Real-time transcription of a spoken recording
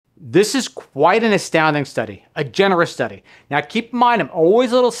This is quite an astounding study, a generous study. Now keep in mind, I'm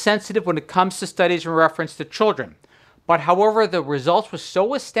always a little sensitive when it comes to studies in reference to children. But however, the results were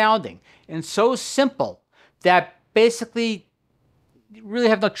so astounding and so simple that basically you really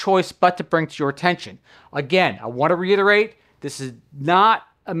have no choice but to bring to your attention. Again, I want to reiterate, this is not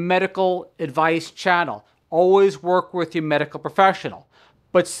a medical advice channel. Always work with your medical professional.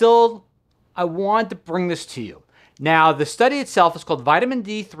 But still, I wanted to bring this to you. Now, the study itself is called Vitamin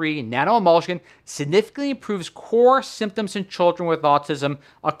D3 Nano-Emulsion Significantly Improves Core Symptoms in Children with Autism,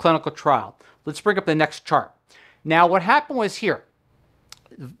 a clinical trial. Let's bring up the next chart. Now, what happened was here.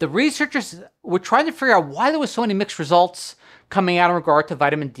 The researchers were trying to figure out why there was so many mixed results coming out in regard to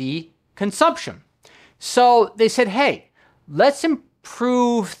vitamin D consumption. So they said, hey, let's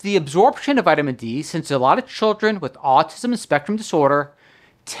improve the absorption of vitamin D, since a lot of children with autism and spectrum disorder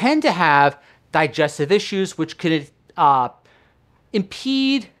tend to have digestive issues which could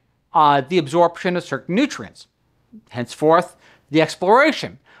impede the absorption of certain nutrients. Henceforth, the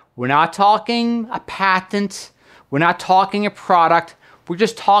exploration. We're not talking a patent. We're not talking a product. We're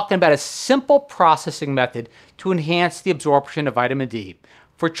just talking about a simple processing method to enhance the absorption of vitamin D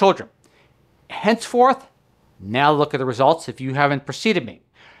for children. Henceforth, now look at the results if you haven't preceded me.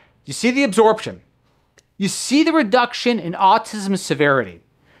 You see the absorption. You see the reduction in autism severity.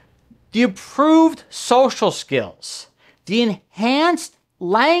 The improved social skills. The enhanced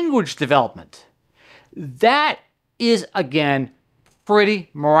language development. That is, again, pretty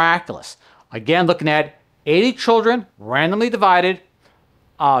miraculous. Again, looking at 80 children randomly divided,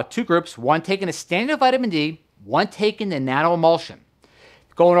 two groups, one taking a standard vitamin D, one taking the nano-emulsion.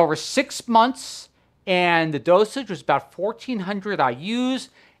 Going over 6 months, and the dosage was about 1,400 IUs,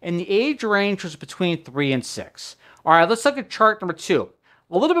 and the age range was between 3 and 6. All right, let's look at chart number 2.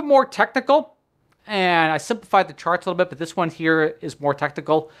 A little bit more technical, and I simplified the charts a little bit, but this one here is more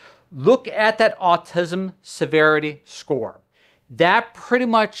technical. Look at that autism severity score. That pretty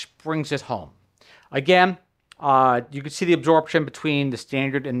much brings it home. Again, you can see the absorption between the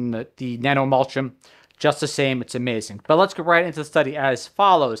standard and the nano-emulsion. Just the same, it's amazing. But let's get right into the study as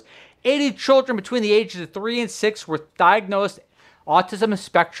follows. 80 children between the ages of 3 and 6 were diagnosed autism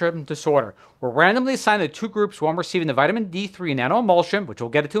spectrum disorder. Were randomly assigned to two groups, one receiving the vitamin D3 nano-emulsion, which we'll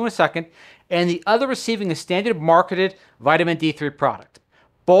get into in a second, and the other receiving a standard marketed vitamin D3 product,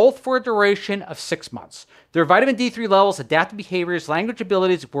 both for a duration of 6 months. Their vitamin D3 levels, adaptive behaviors, language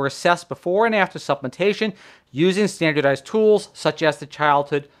abilities were assessed before and after supplementation using standardized tools such as the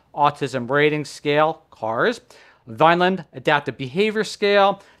Childhood Autism Rating Scale, CARS, Vineland Adaptive Behavior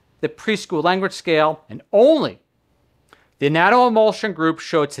Scale, the Preschool Language Scale, and only the nano-emulsion group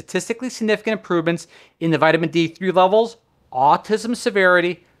showed statistically significant improvements in the vitamin D3 levels, autism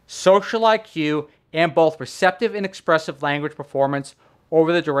severity, social IQ, and both receptive and expressive language performance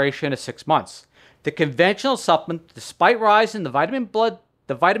over the duration of 6 months. The conventional supplement, despite rise in the vitamin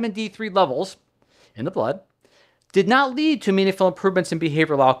D3 levels in the blood, did not lead to meaningful improvements in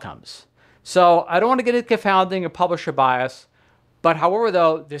behavioral outcomes. So I don't want to get into confounding or publisher bias, but however,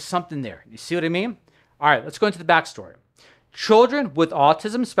 though, there's something there. You see what I mean? All right, let's go into the backstory. Children with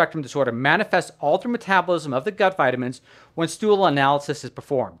autism spectrum disorder manifest altered metabolism of the gut vitamins when stool analysis is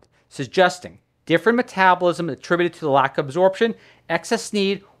performed, suggesting different metabolism attributed to the lack of absorption, excess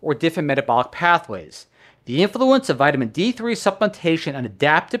need, or different metabolic pathways. The influence of vitamin D3 supplementation on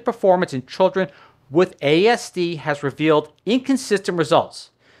adaptive performance in children with ASD has revealed inconsistent results.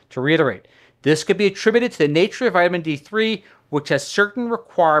 To reiterate, this could be attributed to the nature of vitamin D3, which has certain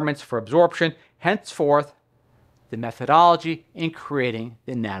requirements for absorption, henceforth, the methodology in creating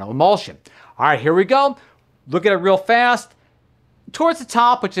the nano-emulsion. All right, here we go. Look at it real fast. Towards the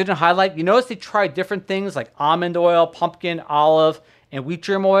top, which I didn't highlight, you notice they tried different things like almond oil, pumpkin, olive, and wheat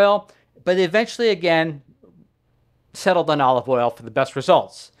germ oil, but they eventually, again, settled on olive oil for the best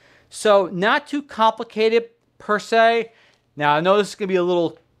results. So not too complicated per se. Now, I know this is going to be a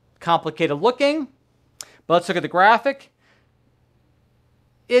little complicated looking, but let's look at the graphic.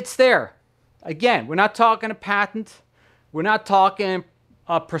 It's there. Again, we're not talking a patent. We're not talking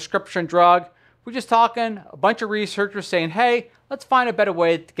a prescription drug. We're just talking a bunch of researchers saying, hey, let's find a better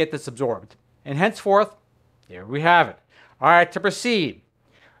way to get this absorbed. And henceforth, there we have it. All right, to proceed,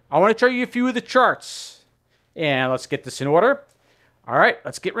 I want to show you a few of the charts. And let's get this in order. All right,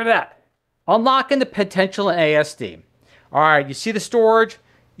 let's get rid of that. Unlocking the potential in ASD. All right, you see the storage.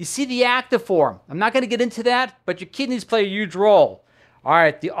 You see the active form. I'm not going to get into that, but your kidneys play a huge role. All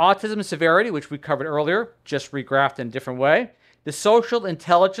right, the autism severity, which we covered earlier, just regraphed in a different way. The social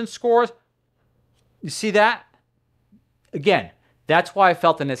intelligence scores. You see that? Again, that's why I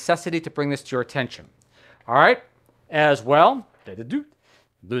felt the necessity to bring this to your attention. All right, as well,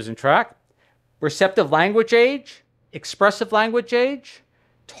 losing track. Receptive language age, expressive language age,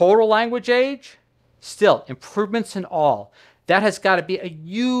 total language age, still improvements in all. That has got to be a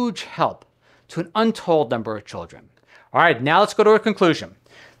huge help to an untold number of children. All right, now let's go to a conclusion.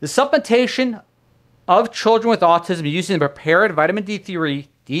 The supplementation of children with autism using the prepared vitamin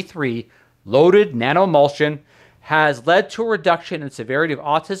D3 loaded nanoemulsion has led to a reduction in severity of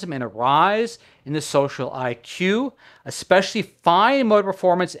autism and a rise in the social IQ, especially fine motor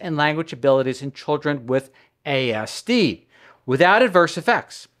performance and language abilities in children with ASD, without adverse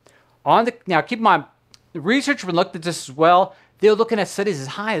effects. Now, keep in mind, the research when looked at this as well, they were looking at studies as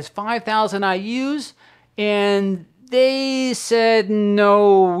high as 5,000 IUs, and they said,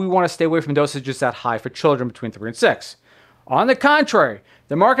 no, we want to stay away from dosages that high for children between 3 and 6. On the contrary,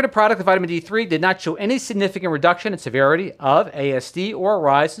 the marketed product of vitamin D3 did not show any significant reduction in severity of ASD or a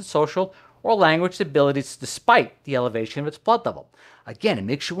rise in social or language abilities despite the elevation of its blood level. Again, it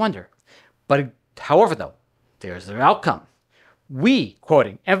makes you wonder. But however, though, there's their outcome. We,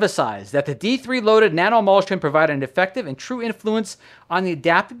 quoting, emphasize that the D3-loaded nanoemulsion provided an effective and true influence on the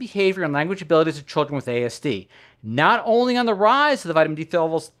adaptive behavior and language abilities of children with ASD, not only on the rise of the vitamin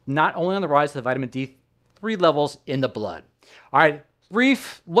D3 levels in the blood. All right,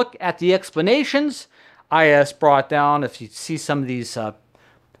 brief look at the explanations. I brought down, if you see some of these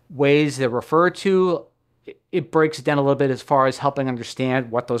ways they're referred to, it breaks it down a little bit as far as helping understand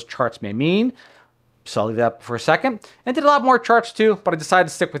what those charts may mean. So I'll leave that up for a second. And did a lot more charts too, but I decided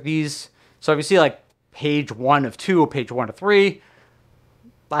to stick with these. So if you see like page 1 of 2 or page 1 of 3,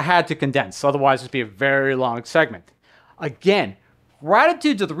 I had to condense. Otherwise, it'd be a very long segment. Again,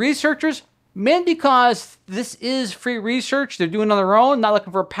 gratitude to the researchers, mainly because this is free research. They're doing it on their own, not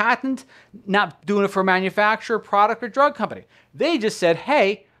looking for a patent, not doing it for a manufacturer, product, or drug company. They just said,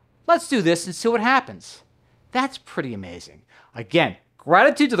 hey, let's do this and see what happens. That's pretty amazing. Again,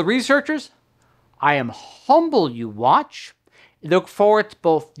 gratitude to the researchers. I am humble you watch. Look forward to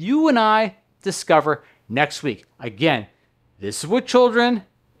both you and I discover next week. Again, this is with children,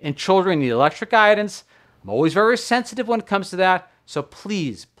 and children need electric guidance. I'm always very sensitive when it comes to that. So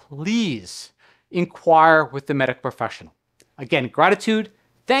please, please inquire with the medical professional. Again, gratitude,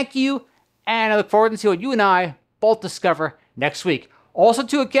 thank you, and I look forward to see what you and I both discover next week. Also,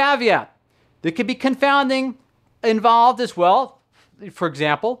 to a caveat, there could be confounding involved as well. For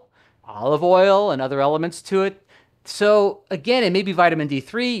example, olive oil and other elements to it. So again, it may be vitamin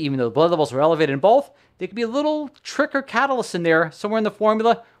D3, even though the blood levels are elevated in both. There could be a little trick or catalyst in there somewhere in the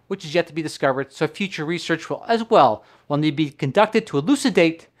formula, which is yet to be discovered. So future research will need to be conducted to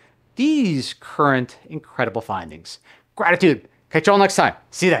elucidate these current incredible findings. Gratitude. Catch you all next time.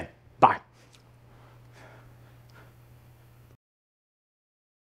 See you then.